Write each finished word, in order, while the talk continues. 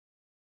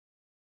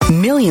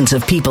Millions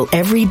of people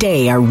every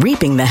day are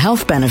reaping the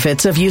health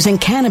benefits of using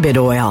cannabis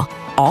oil,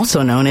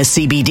 also known as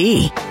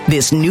CBD.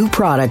 This new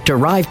product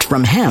derived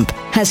from hemp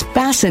has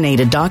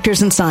fascinated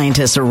doctors and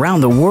scientists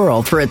around the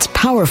world for its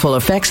powerful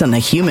effects on the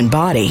human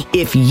body.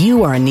 If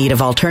you are in need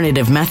of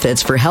alternative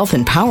methods for health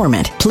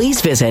empowerment, please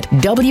visit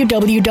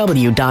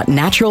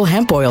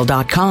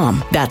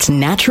www.naturalhempoil.com. That's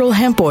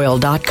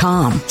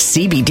naturalhempoil.com.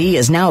 CBD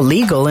is now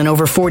legal in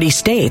over 40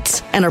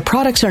 states, and our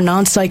products are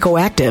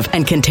non-psychoactive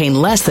and contain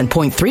less than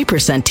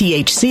 0.3%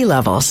 THC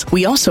levels.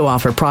 We also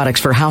offer products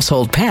for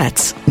household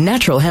pets.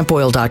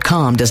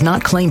 Naturalhempoil.com does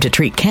not claim to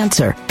treat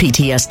cancer,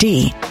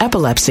 PTSD,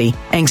 epilepsy,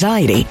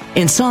 anxiety,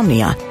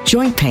 insomnia,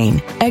 joint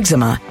pain,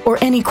 eczema, or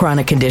any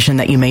chronic condition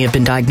that you may have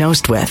been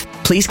diagnosed with.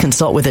 Please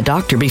consult with a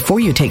doctor before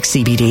you take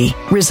CBD.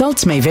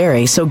 Results may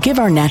vary, so give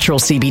our natural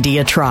CBD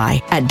a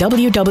try at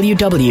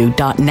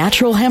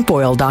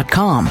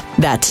www.naturalhempoil.com.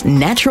 That's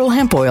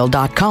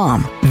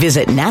naturalhempoil.com.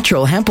 Visit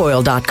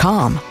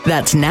naturalhempoil.com.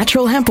 That's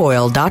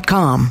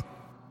naturalhempoil.com.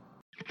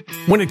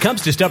 When it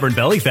comes to stubborn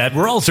belly fat,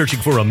 we're all searching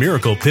for a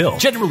miracle pill.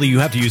 Generally, you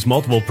have to use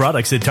multiple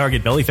products that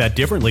target belly fat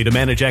differently to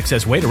manage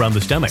excess weight around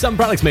the stomach. Some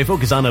products may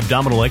focus on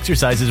abdominal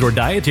exercises or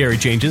dietary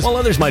changes, while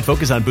others might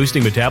focus on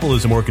boosting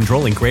metabolism or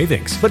controlling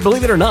cravings. But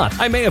believe it or not,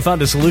 I may have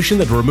found a solution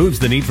that removes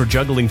the need for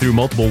juggling through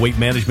multiple weight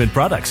management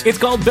products. It's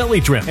called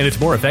Belly Trim, and it's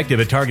more effective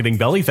at targeting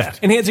belly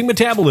fat, enhancing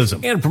metabolism,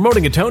 and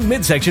promoting a toned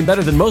midsection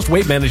better than most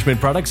weight management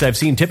products I've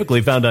seen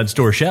typically found on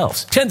store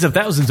shelves. Tens of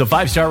thousands of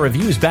 5-star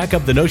reviews back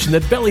up the notion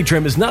that Belly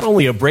Trim is not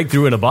only a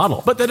breakthrough in a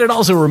bottle, but that it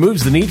also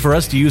removes the need for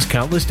us to use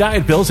countless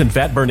diet pills and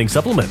fat-burning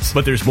supplements.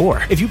 But there's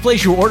more. If you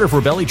place your order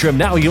for Belly Trim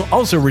now, you'll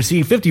also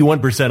receive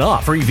 51%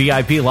 off, free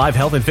VIP live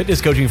health and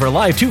fitness coaching for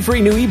life, 2 free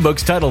new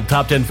ebooks titled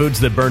Top 10 Foods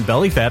That Burn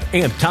Belly Fat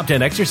and Top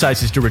 10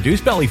 Exercises to Reduce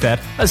Belly Fat,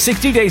 a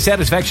 60-day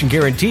satisfaction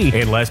guarantee,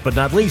 and last but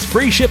not least,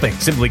 free shipping.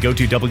 Simply go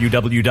to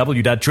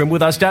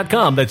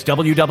www.trimwithus.com. That's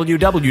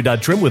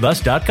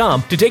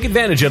www.trimwithus.com to take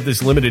advantage of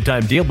this limited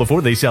time deal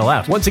before they sell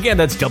out. Once again,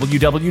 that's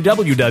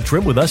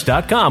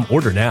www.trimwithus.com.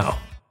 Order now.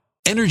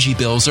 Energy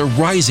bills are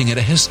rising at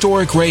a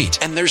historic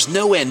rate, and there's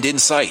no end in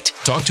sight.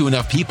 Talk to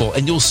enough people,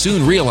 and you'll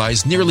soon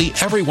realize nearly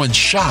everyone's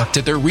shocked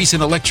at their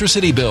recent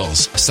electricity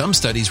bills. Some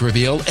studies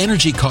reveal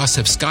energy costs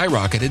have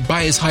skyrocketed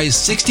by as high as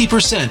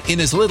 60%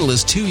 in as little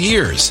as 2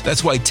 years.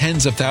 That's why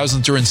tens of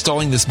thousands are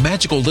installing this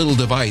magical little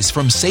device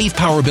from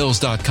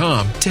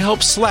SavePowerBills.com to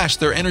help slash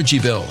their energy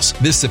bills.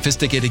 This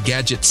sophisticated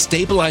gadget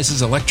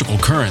stabilizes electrical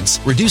currents,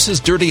 reduces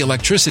dirty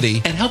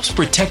electricity, and helps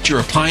protect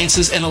your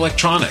appliances and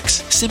electronics.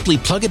 Simply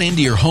plug it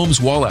into your home's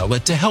wall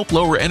outlet to help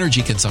lower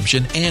energy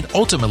consumption and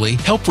ultimately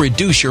help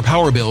reduce your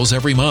power bills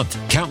every month.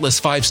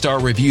 Countless 5-star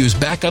reviews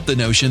back up the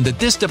notion that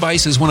this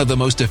device is one of the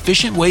most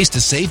efficient ways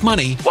to save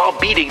money while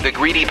beating the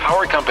greedy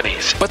power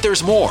companies. But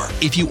there's more.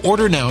 If you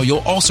order now, you'll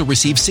also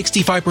receive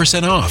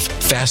 65% off,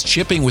 fast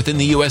shipping within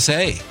the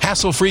USA,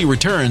 hassle-free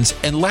returns,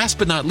 and last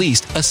but not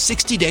least, a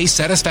 60-day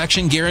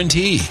satisfaction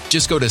guarantee.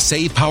 Just go to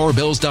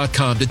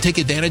SavePowerBills.com to take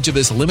advantage of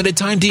this limited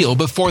time deal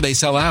before they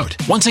sell out.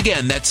 Once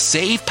again, that's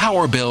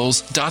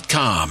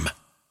SavePowerBills.com.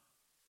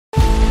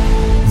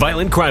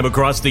 Violent crime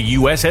across the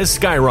U.S. has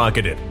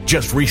skyrocketed.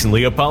 Just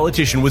recently, a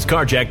politician was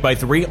carjacked by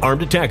 3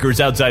 armed attackers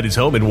outside his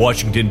home in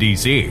Washington,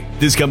 D.C.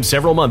 This comes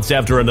several months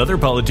after another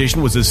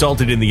politician was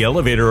assaulted in the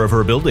elevator of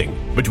her building.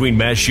 Between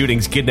mass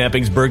shootings,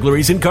 kidnappings,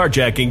 burglaries, and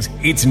carjackings,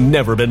 it's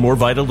never been more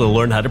vital to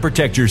learn how to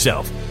protect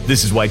yourself.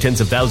 This is why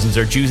tens of thousands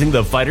are choosing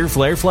the Fighter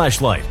Flare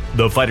flashlight.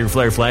 The Fighter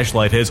Flare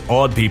flashlight has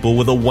awed people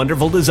with a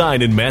wonderful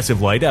design and massive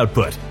light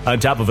output. On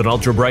top of an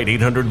ultra-bright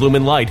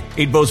 800-lumen light,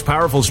 it boasts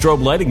powerful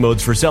strobe lighting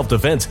modes for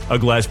self-defense, a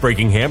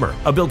glass-breaking hammer,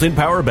 a built-in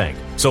power bank,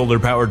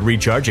 solar-powered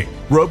recharging,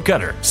 rope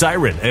cutter,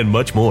 siren, and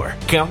much more.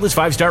 Countless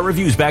 5-star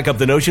reviews back up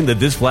the notion that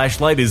this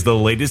flashlight is the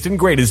latest and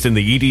greatest in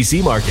the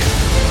EDC market.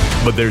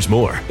 But there's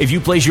more. If you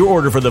place your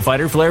order for the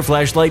Fighter Flare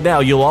flashlight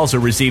now, you'll also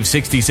receive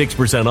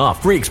 66%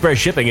 off, free express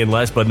shipping, and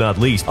last but not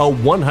least, a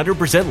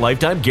 100%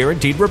 lifetime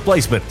guaranteed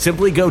replacement.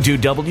 Simply go to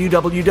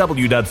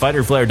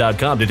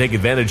www.fighterflare.com to take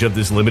advantage of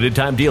this limited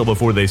time deal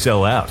before they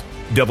sell out.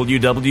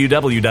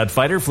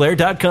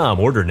 www.fighterflare.com.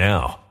 Order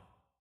now.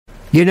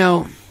 You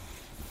know,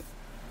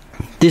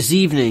 this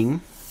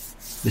evening,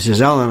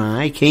 Mrs. L and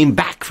I came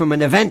back from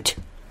an event.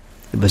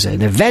 It was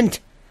an event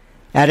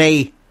at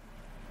a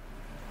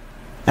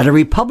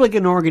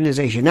Republican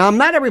organization. Now, I'm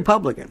not a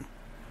Republican,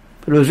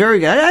 but it was very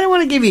good. I don't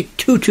want to give you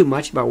too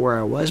much about where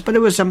I was, but it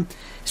was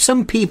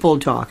some people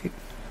talking.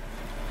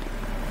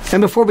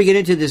 And before we get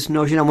into this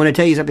notion, I want to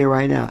tell you something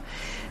right now.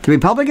 The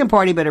Republican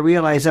Party better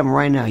realize something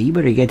right now. You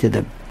better get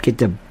the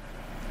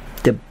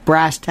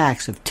brass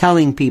tacks of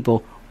telling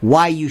people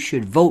why you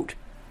should vote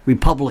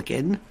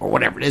Republican, or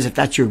whatever it is, if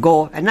that's your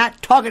goal, and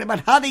not talking about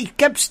how they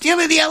kept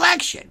stealing the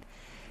election.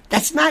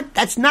 That's not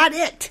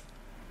it.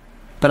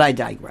 But I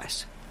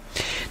digress.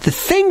 The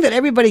thing that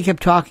everybody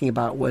kept talking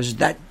about was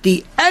that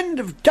the end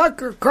of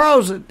Tucker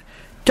Carlson,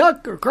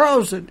 Tucker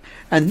Carlson.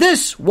 And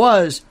this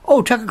was,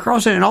 Tucker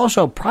Carlson and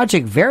also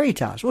Project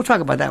Veritas. We'll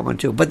talk about that one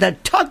too. But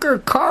that Tucker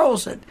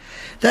Carlson,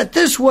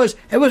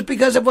 it was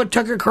because of what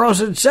Tucker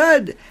Carlson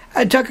said.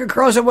 And Tucker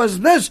Carlson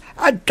was this,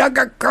 and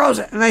Tucker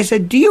Carlson. And I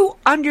said, do you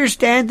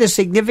understand the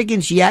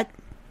significance yet?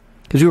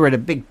 Because we were at a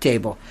big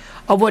table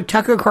of what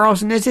Tucker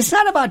Carlson is. It's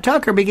not about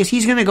Tucker because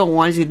he's going to go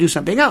on, he's going to do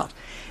something else.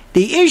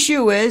 The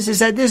issue is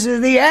that this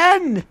is the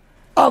end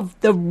of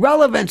the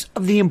relevance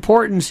of the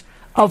importance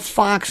of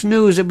Fox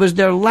News. It was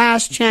their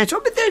last chance.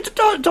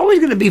 It's always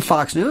going to be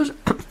Fox News.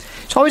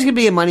 It's always going to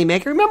be a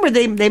moneymaker. Remember,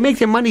 they make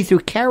their money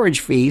through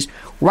carriage fees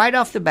right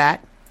off the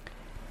bat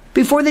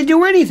before they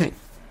do anything.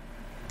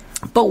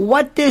 But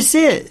what this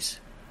is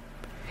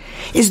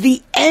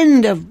the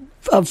end of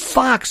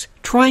Fox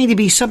trying to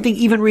be something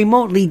even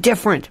remotely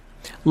different.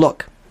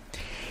 Look,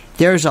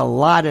 there's a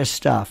lot of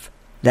stuff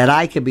that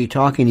I could be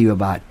talking to you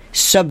about,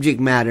 subject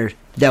matter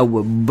that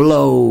would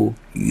blow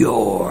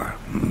your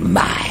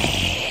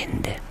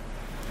mind.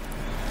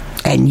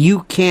 And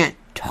you can't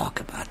talk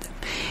about them.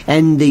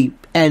 And the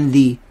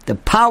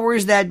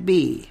powers that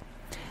be,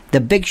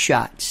 the big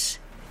shots,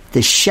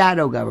 the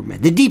shadow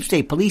government, the deep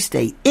state, police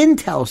state,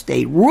 intel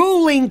state,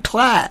 ruling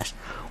class,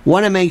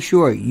 want to make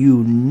sure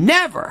you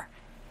never,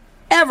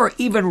 ever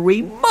even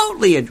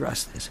remotely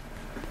address this.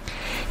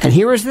 And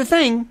here is the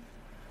thing,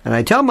 and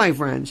I tell my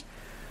friends,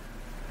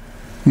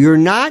 you're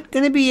not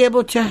going to be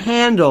able to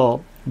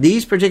handle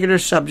these particular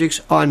subjects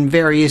on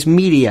various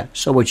media.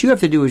 So what you have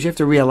to do is you have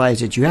to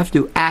realize that you have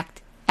to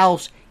act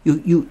else.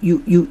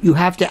 You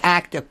have to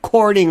act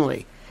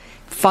accordingly.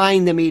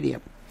 Find the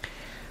medium.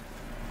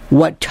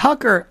 What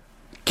Tucker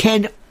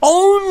can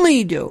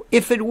only do,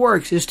 if it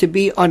works, is to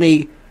be on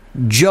a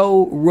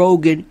Joe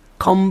Rogan,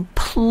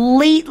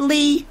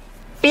 completely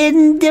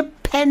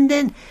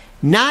independent,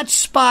 not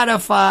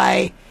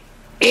Spotify,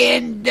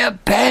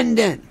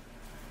 independent,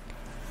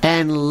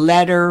 and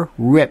let her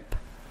rip.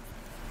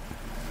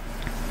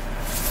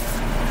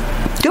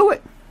 Do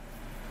it.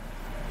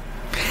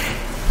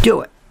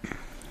 Do it.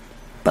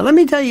 But let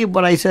me tell you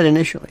what I said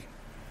initially.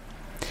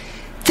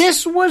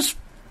 This was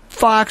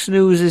Fox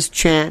News'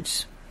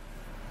 chance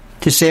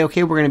to say,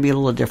 okay, we're going to be a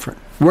little different.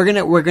 We're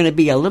going to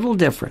be a little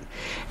different.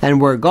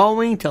 And we're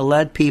going to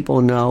let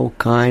people know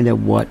kind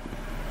of what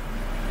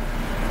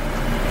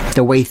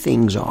the way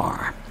things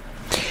are.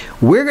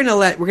 We're going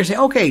to say,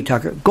 okay,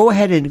 Tucker, go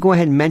ahead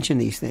and mention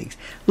these things.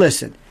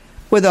 Listen,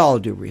 with all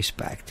due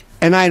respect,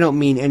 and I don't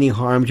mean any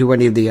harm to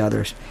any of the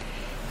others,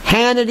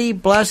 Hannity,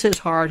 bless his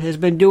heart, has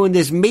been doing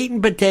this meat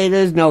and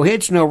potatoes, no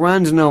hits, no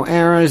runs, no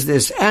errors,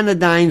 this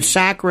anodyne,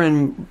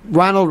 saccharine,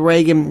 Ronald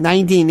Reagan,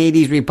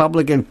 1980s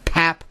Republican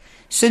pap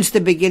since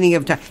the beginning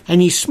of time.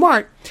 And he's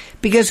smart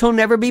because he'll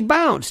never be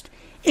bounced.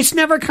 It's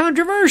never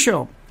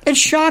controversial. It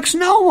shocks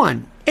no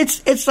one.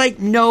 It's like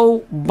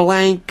no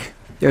blank,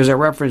 there's a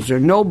reference there,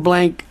 no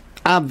blank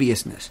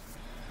obviousness.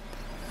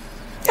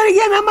 And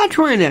again, I'm not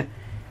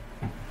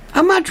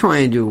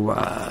trying to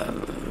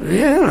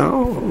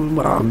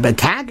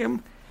attack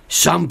him.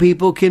 Some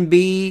people can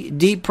be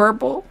Deep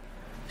Purple.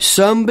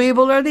 Some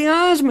people are the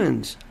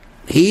Osmonds.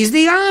 He's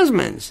the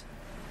Osmonds.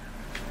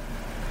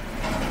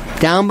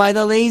 Down by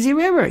the lazy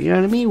river, you know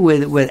what I mean?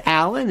 With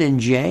Alan and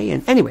Jay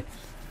and anyway.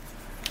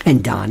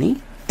 And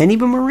Donnie and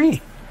even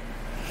Marie.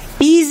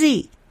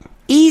 Easy,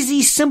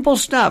 simple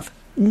stuff.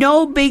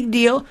 No big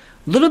deal.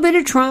 Little bit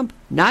of Trump,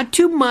 not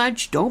too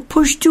much. Don't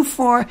push too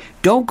far.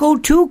 Don't go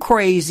too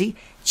crazy.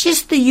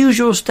 Just the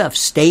usual stuff.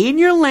 Stay in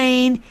your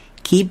lane.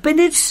 Keeping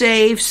it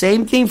safe.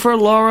 Same thing for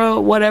Laura,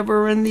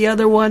 whatever, and the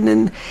other one.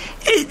 And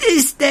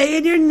stay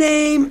in your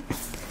name.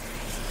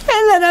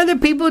 And let other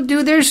people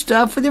do their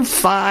stuff with their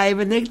five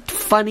and their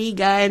funny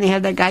guy. And they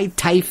have that guy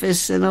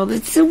Typhus and all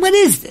this. So what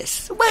is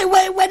this?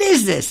 What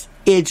is this?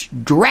 It's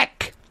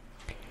dreck.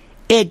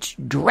 It's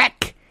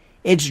dreck.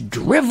 It's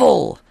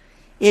drivel.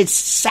 It's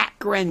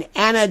saccharine,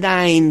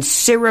 anodyne,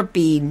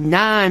 syrupy,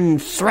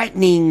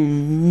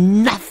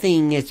 non-threatening,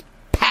 nothing. It's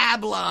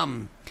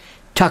pablum.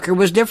 Tucker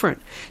was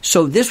different.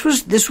 So this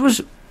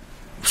was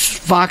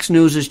Fox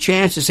News'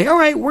 chance to say, all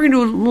right, we're going to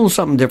do a little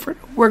something different.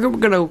 We're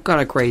going to go kind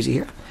of crazy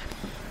here.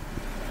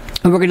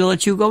 And we're going to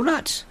let you go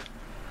nuts.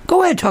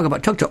 Go ahead,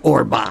 talk to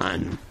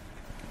Orban.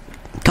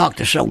 Talk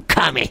to some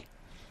commie.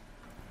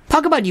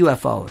 Talk about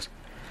UFOs.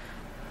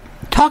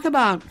 Talk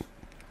about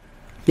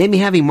maybe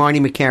having Marty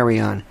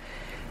McCary on.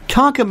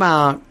 Talk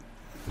about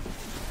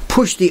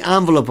push the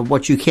envelope of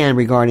what you can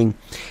regarding,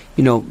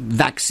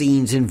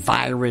 vaccines and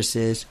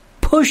viruses.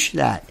 Push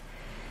that.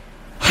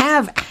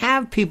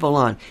 Have people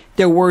on.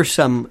 There were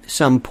some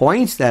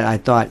points that I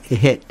thought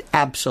hit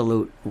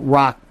absolute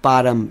rock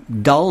bottom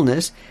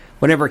dullness.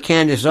 Whenever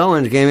Candace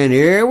Owens came in,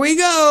 here we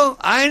go.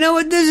 I know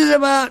what this is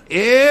about.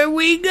 Here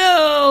we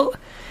go.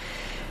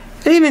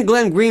 And even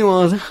Glenn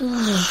Greenwald was,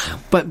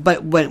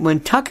 but when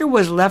Tucker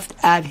was left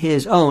at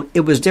his own,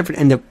 it was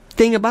different. And the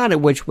thing about it,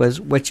 which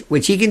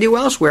he can do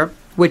elsewhere,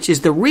 which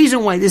is the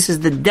reason why this is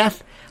the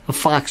death of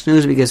Fox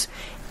News, because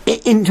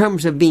in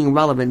terms of being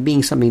relevant,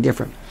 being something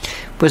different,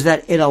 was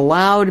that it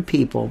allowed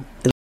people.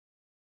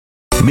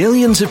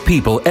 Millions of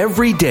people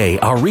every day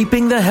are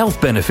reaping the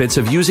health benefits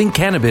of using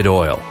cannabis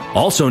oil,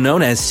 also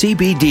known as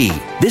CBD.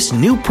 This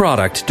new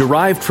product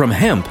derived from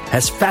hemp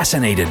has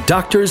fascinated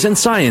doctors and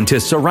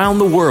scientists around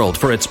the world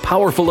for its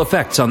powerful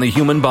effects on the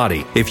human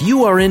body. If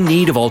you are in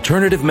need of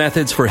alternative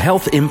methods for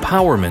health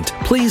empowerment,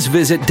 please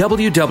visit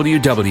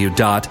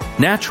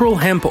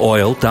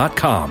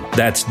www.naturalhempoil.com.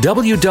 That's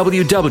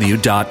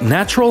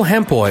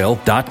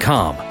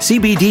www.naturalhempoil.com.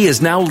 CBD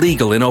is now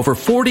legal in over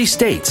 40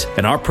 states,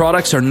 and our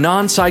products are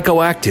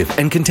non-psychoactive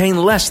and contain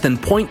less than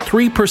 0.3%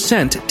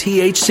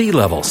 THC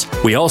levels.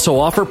 We also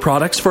offer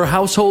products for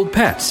household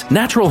pets.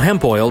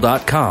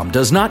 NaturalHempOil.com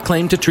does not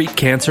claim to treat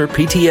cancer,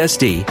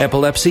 PTSD,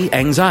 epilepsy,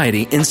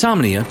 anxiety,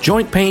 insomnia,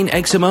 joint pain,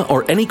 eczema,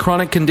 or any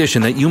chronic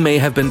condition that you may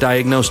have been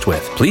diagnosed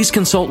with. Please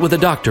consult with a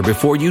doctor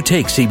before you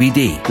take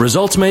CBD.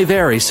 Results may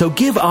vary, so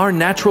give our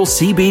natural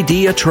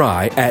CBD a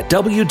try at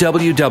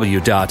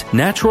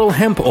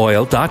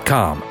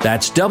www.naturalhempoil.com.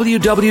 That's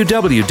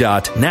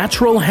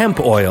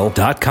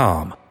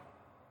www.naturalhempoil.com.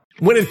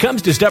 When it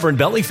comes to stubborn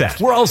belly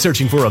fat, we're all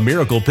searching for a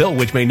miracle pill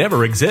which may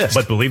never exist.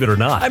 But believe it or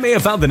not, I may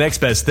have found the next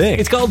best thing.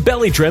 It's called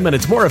Belly Trim, and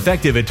it's more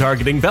effective at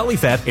targeting belly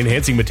fat,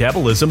 enhancing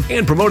metabolism,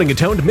 and promoting a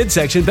toned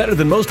midsection better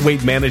than most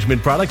weight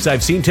management products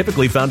I've seen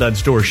typically found on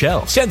store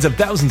shelves. Tens of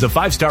thousands of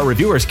 5-star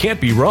reviewers can't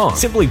be wrong.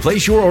 Simply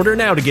place your order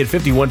now to get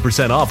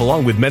 51% off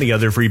along with many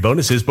other free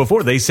bonuses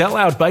before they sell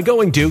out by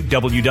going to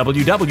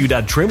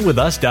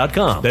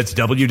www.trimwithus.com. That's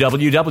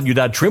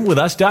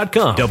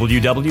www.trimwithus.com.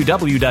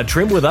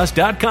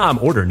 www.trimwithus.com.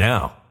 Order now.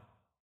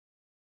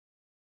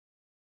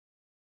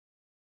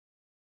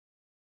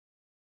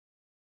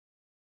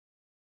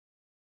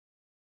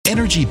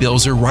 Energy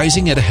bills are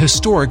rising at a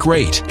historic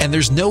rate, and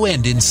there's no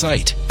end in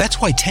sight. That's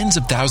why tens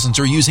of thousands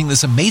are using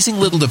this amazing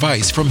little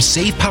device from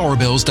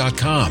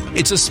SavePowerBills.com.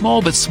 It's a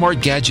small but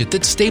smart gadget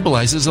that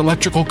stabilizes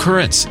electrical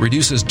currents,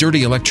 reduces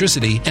dirty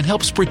electricity, and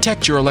helps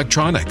protect your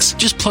electronics.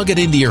 Just plug it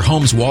into your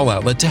home's wall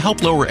outlet to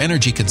help lower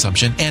energy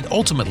consumption and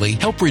ultimately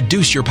help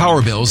reduce your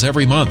power bills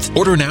every month.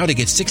 Order now to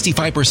get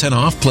 65%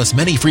 off plus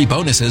many free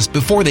bonuses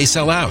before they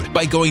sell out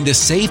by going to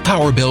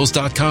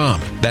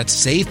SavePowerBills.com. That's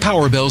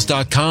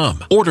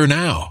SavePowerBills.com. Order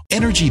now.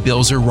 Energy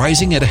bills are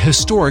rising at a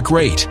historic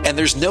rate, and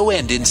there's no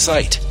end in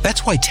sight.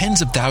 That's why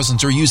tens of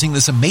thousands are using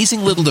this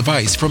amazing little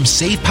device from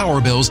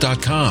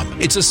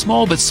SavePowerBills.com. It's a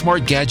small but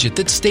smart gadget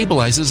that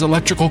stabilizes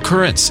electrical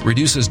currents,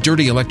 reduces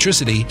dirty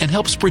electricity, and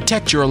helps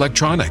protect your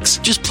electronics.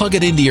 Just plug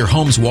it into your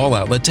home's wall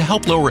outlet to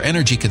help lower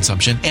energy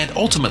consumption and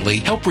ultimately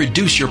help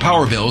reduce your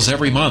power bills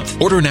every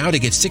month. Order now to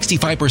get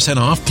 65%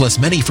 off plus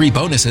many free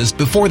bonuses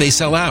before they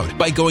sell out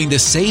by going to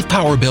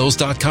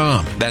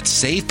SavePowerBills.com.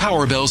 That's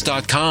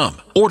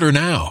SavePowerBills.com. Order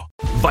now.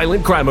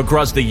 Violent crime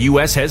across the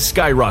U.S. has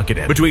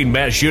skyrocketed. Between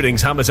mass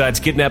shootings, homicides,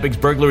 kidnappings,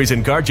 burglaries,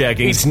 and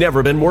carjacking, it's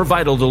never been more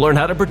vital to learn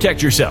how to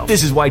protect yourself.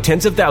 This is why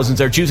tens of thousands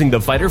are choosing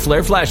the Fighter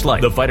Flare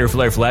flashlight. The Fighter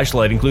Flare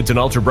flashlight includes an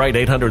ultra-bright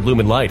 800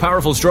 lumen light,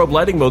 powerful strobe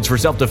lighting modes for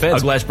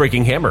self-defense, a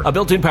glass-breaking hammer, a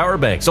built-in power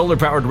bank,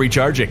 solar-powered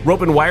recharging,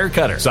 rope and wire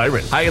cutter,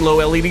 siren, high and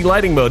low LED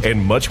lighting mode,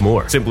 and much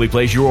more. Simply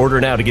place your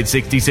order now to get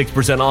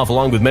 66% off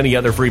along with many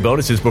other free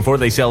bonuses before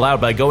they sell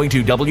out by going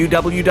to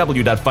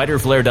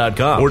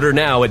www.fighterflare.com. Order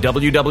now at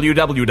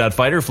www.fighterflare.com.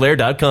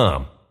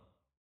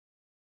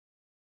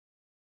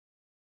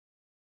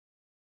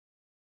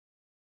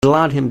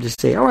 Allowed him to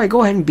say, all right,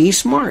 go ahead and be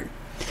smart.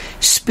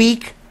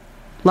 Speak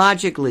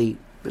logically,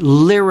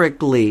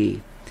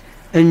 lyrically.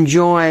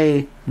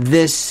 Enjoy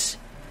this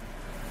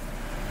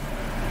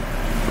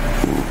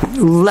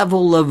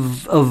level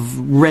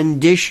of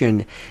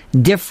rendition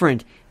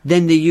different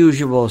than the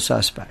usual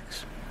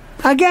suspects.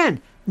 Again,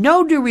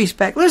 no due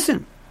respect.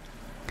 Listen,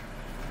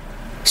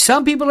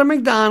 some people are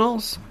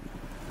McDonald's.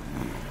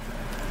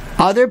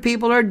 Other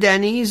people are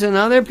Denny's, and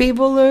other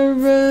people are, I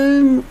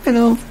don't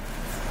know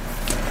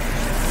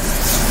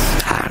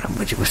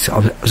what it was. I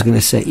was going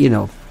to say,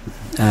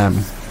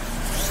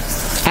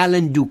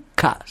 Alan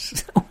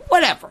Ducasse,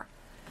 whatever.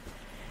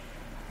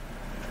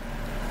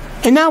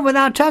 And now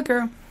without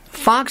Tucker,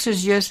 Fox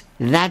is just,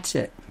 that's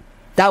it.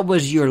 That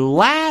was your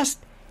last.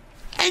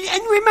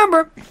 And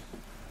remember,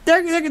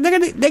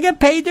 they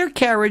get paid their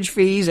carriage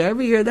fees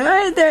every year.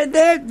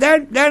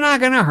 They're not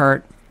going to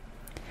hurt.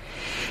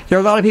 There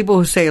are a lot of people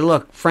who say,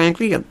 look,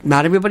 frankly,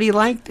 not everybody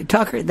liked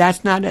Tucker.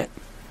 That's not it.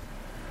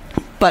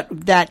 But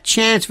that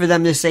chance for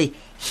them to say,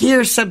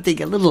 here's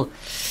something a little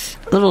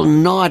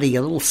naughty,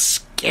 a little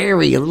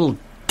scary, a little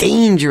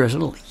dangerous,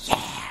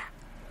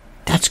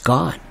 that's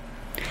gone.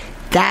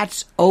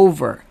 That's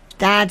over.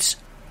 That's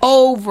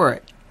over.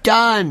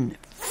 Done.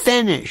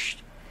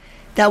 Finished.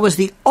 That was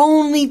the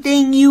only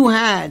thing you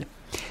had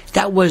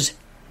that was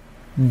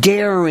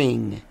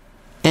daring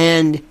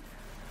and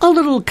a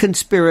little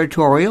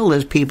conspiratorial,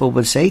 as people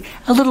would say,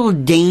 a little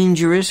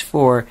dangerous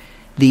for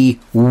the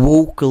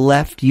woke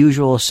left,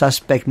 usual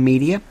suspect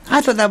media.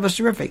 I thought that was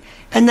terrific.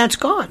 And that's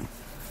gone.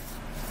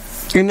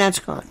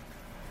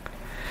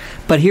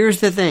 But here's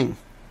the thing.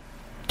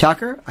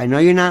 Tucker, I know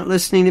you're not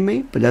listening to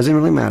me, but it doesn't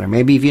really matter.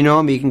 Maybe if you know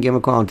him, you can give him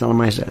a call and tell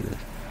him I said this.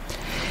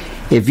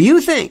 If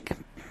you think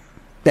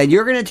that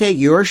you're going to take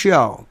your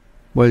show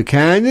with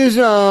Candace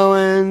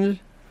Owens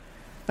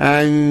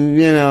and,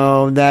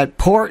 that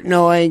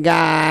Portnoy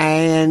guy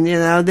and,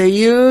 the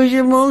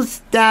usual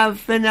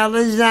stuff and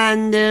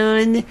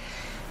Elizondo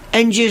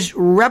and just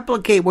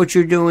replicate what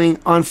you're doing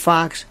on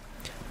Fox,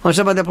 on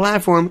some other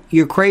platform,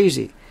 you're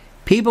crazy.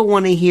 People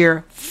want to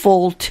hear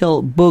Full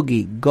Tilt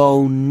Boogie.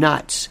 Go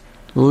nuts.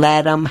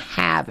 Let them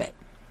have it.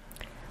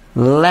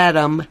 Let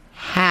them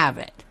have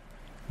it.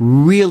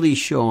 Really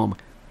show them.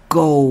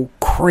 Go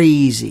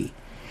crazy.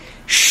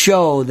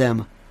 Show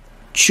them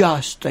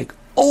just like,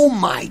 oh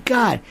my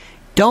God.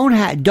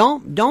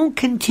 Don't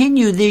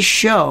continue this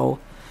show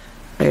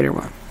later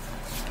on.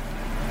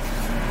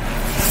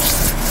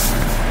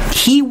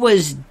 He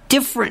was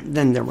different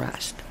than the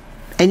rest,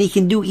 and he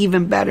can do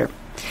even better.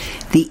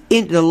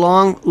 The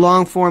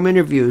long form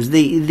interviews,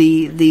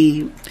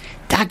 the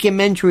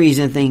documentaries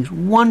and things,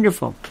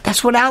 wonderful.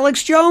 That's what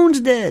Alex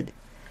Jones did.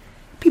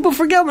 People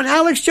forget when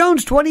Alex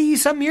Jones,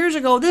 20-some years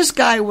ago, this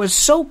guy was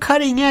so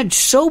cutting edge,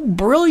 so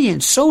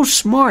brilliant, so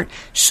smart,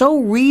 so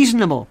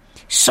reasonable,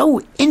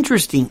 so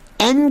interesting.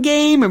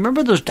 Endgame,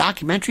 remember those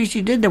documentaries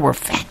he did that were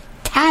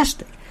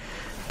fantastic?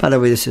 By the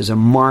way, this is a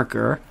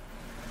marker.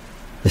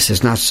 This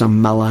is not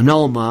some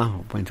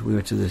melanoma. When we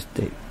went to this,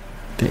 they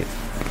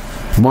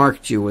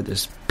marked you with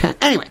this pen.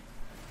 Anyway,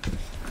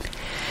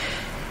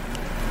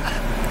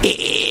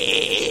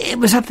 it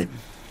was something.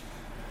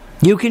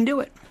 You can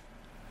do it.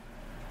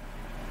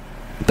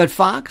 But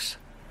Fox,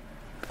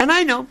 and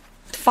I know,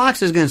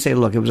 Fox is going to say,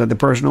 look, it was the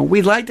personal.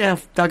 We'd like to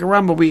have Tucker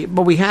around, but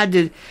we had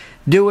to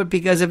do it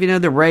because of,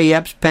 the Ray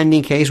Epps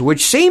pending case,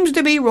 which seems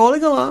to be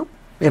rolling along.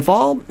 If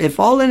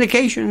all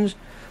indications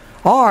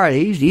are,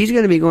 he's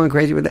going to be going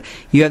crazy with that.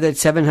 You have that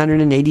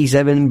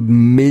 $787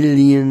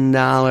 million,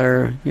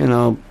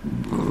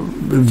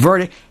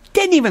 verdict.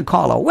 Didn't even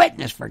call a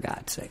witness, for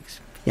God's sakes.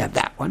 You have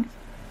that one.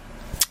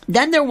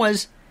 Then there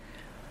was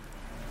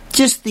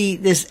just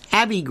this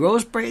Abby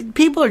Grossberg.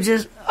 People are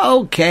just,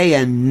 okay,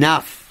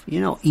 enough.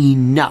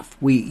 Enough.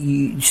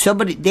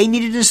 They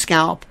needed a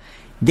scalp.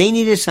 They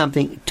needed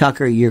something.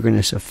 Tucker, you're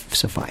going to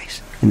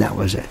suffice. And that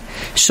was it.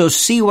 So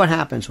see what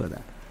happens with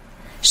that.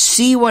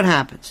 See what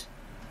happens.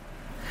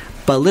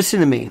 But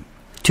listen to me.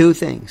 Two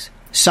things.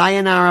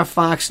 Sayonara,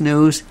 Fox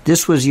News.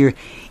 This was you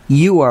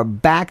are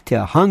back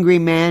to Hungry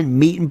Man,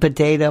 meat and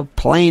potato,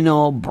 plain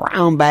old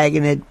brown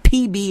bagging it,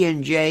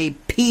 PB&J,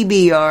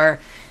 PBR,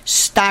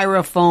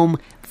 styrofoam,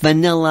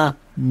 vanilla,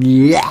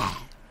 yeah.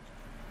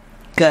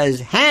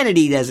 Because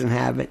Hannity doesn't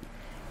have it.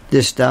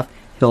 This stuff.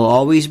 He'll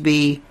always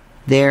be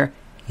there.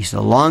 He's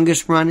the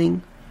longest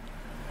running.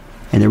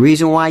 And the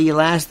reason why you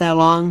last that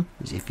long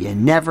is if you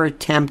never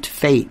tempt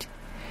fate.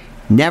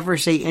 Never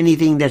say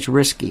anything that's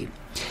risky.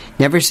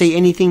 Never say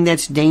anything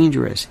that's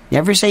dangerous.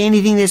 Never say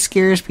anything that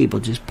scares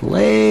people. Just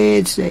play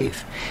it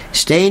safe.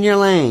 Stay in your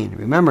lane.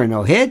 Remember,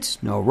 no hits,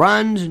 no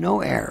runs, no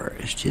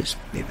errors. Just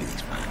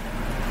everything's fine.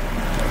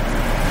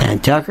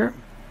 And Tucker,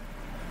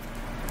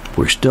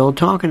 we're still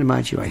talking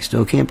about you. I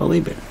still can't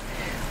believe it.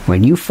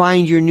 When you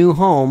find your new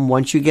home,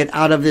 once you get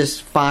out of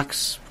this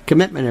Fox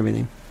commitment and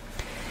everything,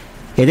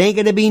 it ain't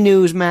going to be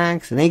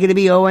Newsmax. It ain't going to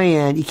be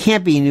OAN. You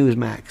can't be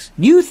Newsmax.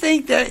 You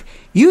think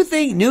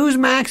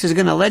Newsmax is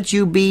going to let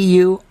you be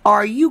you?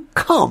 Are you?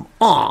 Come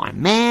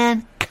on,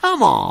 man.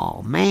 Come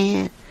on,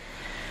 man.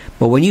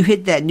 But when you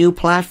hit that new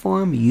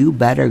platform, you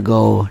better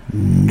go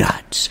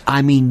nuts.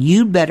 I mean,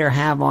 you better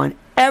have on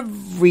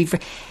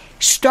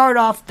start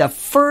off the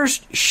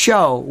first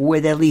show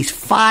with at least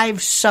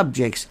 5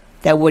 subjects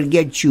that would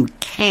get you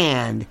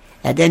canned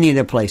at any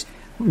other place.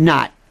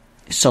 Not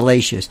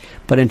salacious,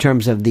 but in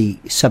terms of the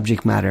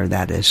subject matter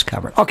that is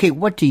covered. Okay,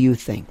 what do you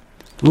think?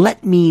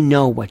 Let me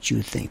know what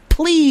you think.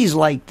 Please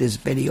like this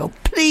video.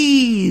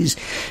 Please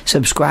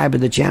subscribe to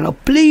the channel.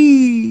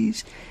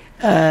 Please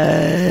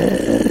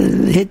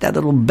hit that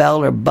little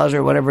bell or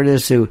buzzer, whatever it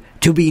is, to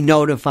be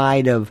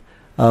notified of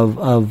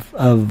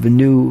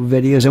new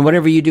videos. And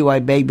whatever you do, I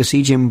beg,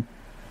 beseech,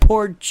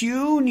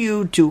 importune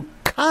you to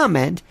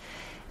comment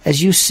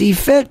as you see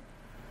fit.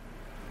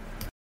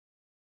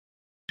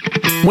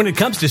 When it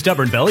comes to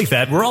stubborn belly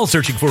fat, we're all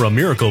searching for a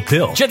miracle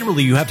pill.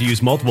 Generally, you have to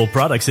use multiple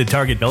products that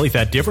target belly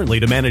fat differently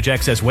to manage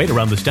excess weight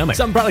around the stomach.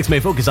 Some products may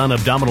focus on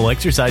abdominal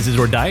exercises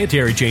or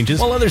dietary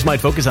changes, while others might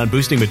focus on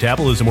boosting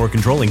metabolism or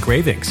controlling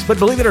cravings. But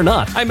believe it or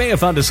not, I may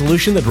have found a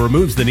solution that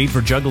removes the need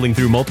for juggling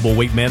through multiple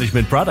weight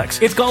management products.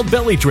 It's called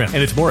Belly Trim,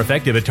 and it's more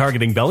effective at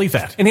targeting belly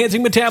fat,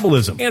 enhancing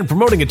metabolism, and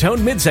promoting a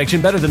toned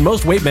midsection better than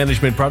most weight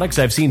management products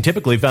I've seen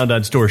typically found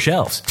on store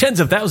shelves.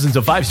 Tens of thousands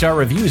of 5-star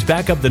reviews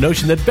back up the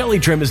notion that Belly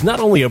Trim is not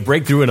only a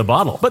breakthrough in a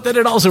bottle, but that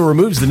it also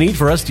removes the need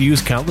for us to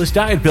use countless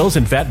diet pills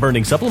and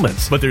fat-burning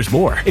supplements. But there's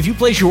more. If you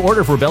place your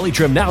order for Belly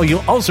Trim now,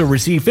 you'll also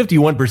receive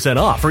 51%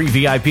 off, free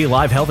VIP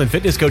live health and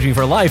fitness coaching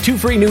for life, 2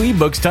 free new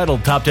ebooks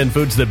titled Top 10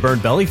 Foods That Burn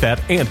Belly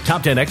Fat and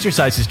Top 10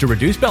 Exercises to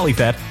Reduce Belly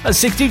Fat, a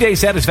 60-day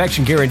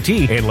satisfaction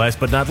guarantee, and last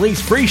but not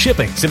least, free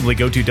shipping. Simply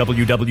go to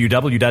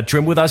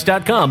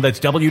www.trimwithus.com.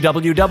 That's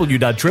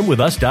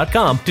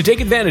www.trimwithus.com to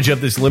take advantage of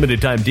this limited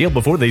time deal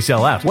before they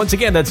sell out. Once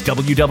again, that's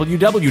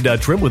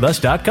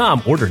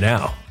www.trimwithus.com. Order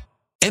now.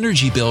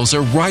 Energy bills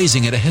are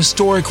rising at a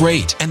historic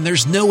rate, and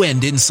there's no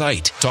end in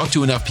sight. Talk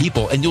to enough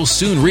people and you'll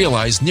soon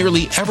realize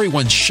nearly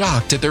everyone's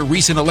shocked at their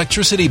recent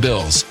electricity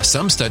bills.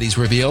 Some studies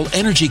reveal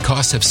energy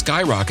costs have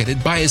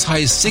skyrocketed by as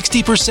high as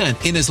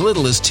 60% in as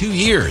little as 2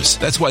 years.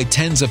 That's why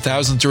tens of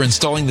thousands are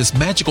installing this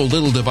magical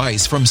little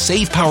device from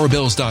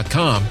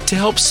SavePowerBills.com to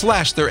help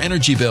slash their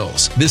energy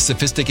bills. This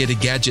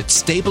sophisticated gadget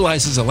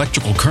stabilizes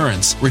electrical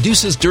currents,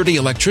 reduces dirty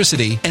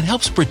electricity, and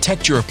helps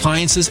protect your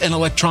appliances and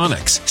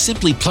electronics.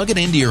 Simply plug it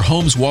into your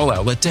home's wall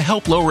outlet to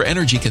help lower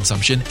energy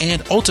consumption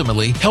and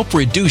ultimately help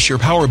reduce your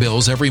power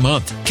bills every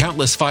month.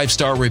 Countless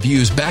 5-star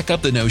reviews back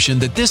up the notion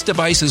that this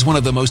device is one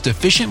of the most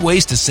efficient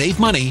ways to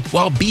save money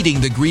while beating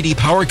the greedy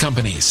power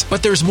companies.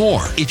 But there's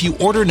more. If you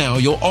order now,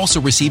 you'll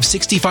also receive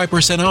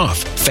 65% off,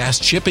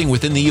 fast shipping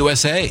within the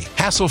USA,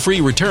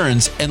 hassle-free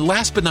returns, and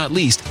last but not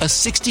least, a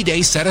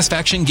 60-day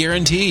satisfaction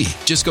guarantee.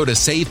 Just go to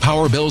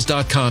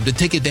SavePowerBills.com to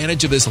take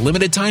advantage of this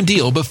limited time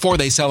deal before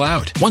they sell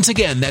out. Once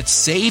again,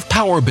 that's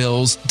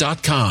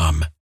SavePowerBills.com.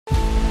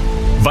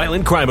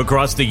 Violent crime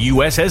across the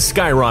U.S. has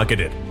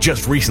skyrocketed.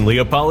 Just recently,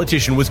 a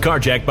politician was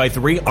carjacked by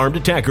 3 armed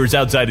attackers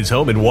outside his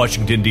home in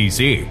Washington,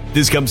 D.C.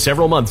 This comes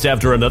several months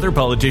after another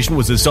politician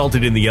was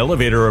assaulted in the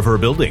elevator of her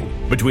building.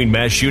 Between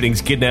mass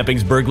shootings,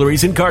 kidnappings,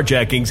 burglaries, and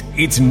carjackings,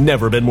 it's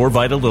never been more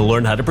vital to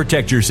learn how to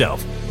protect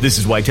yourself. This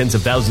is why tens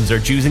of thousands are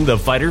choosing the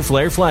Fighter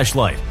Flare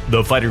flashlight.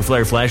 The Fighter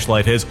Flare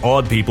flashlight has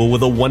awed people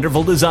with a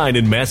wonderful design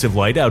and massive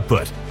light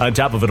output. On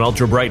top of an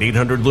ultra-bright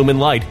 800-lumen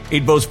light,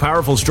 it boasts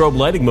powerful strobe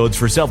lighting modes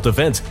for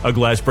self-defense, a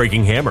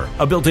glass-breaking hammer,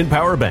 a built-in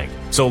power bank,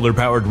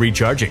 solar-powered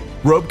recharging,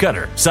 rope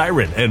cutter,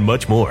 siren, and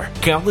much more.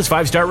 Countless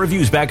 5-star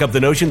reviews back up the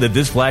notion that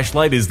this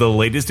flashlight is the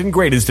latest and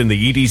greatest in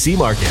the EDC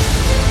market.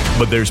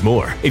 But there's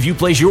more. If you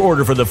place your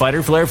order for the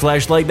Fighter Flare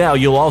flashlight now,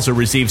 you'll also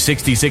receive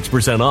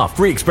 66% off,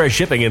 free express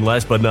shipping, and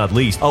last but not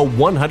least, a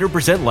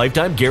 100%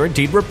 lifetime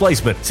guaranteed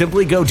replacement.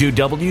 Simply go to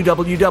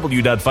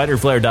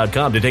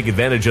www.fighterflare.com to take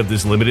advantage of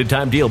this limited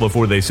time deal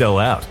before they sell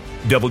out.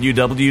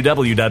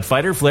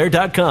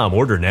 www.fighterflare.com.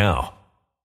 Order now.